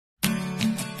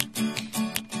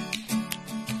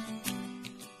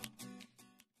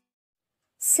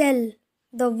Cell.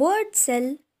 The word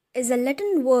cell is a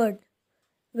Latin word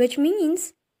which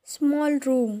means small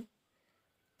room.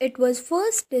 It was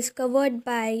first discovered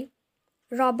by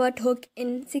Robert Hooke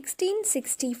in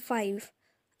 1665.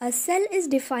 A cell is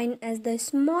defined as the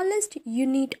smallest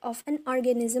unit of an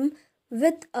organism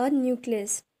with a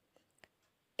nucleus.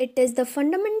 It is the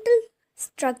fundamental,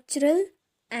 structural,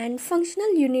 and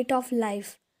functional unit of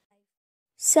life.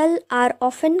 Cells are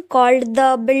often called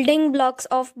the building blocks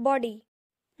of body.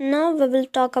 Now we will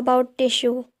talk about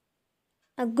tissue.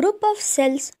 A group of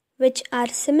cells which are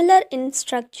similar in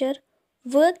structure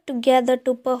work together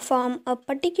to perform a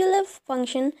particular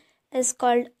function is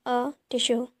called a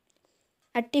tissue.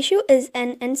 A tissue is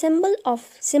an ensemble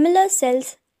of similar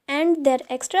cells and their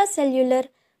extracellular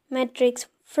matrix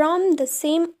from the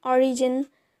same origin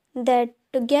that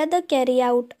together carry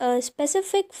out a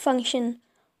specific function.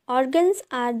 Organs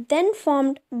are then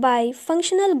formed by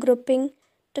functional grouping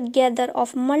together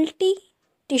of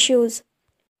multi-tissues.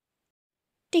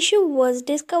 Tissue was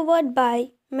discovered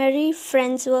by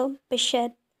François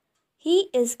Bichat. He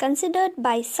is considered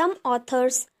by some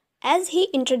authors as he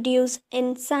introduced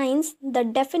in science the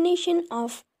definition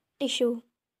of tissue.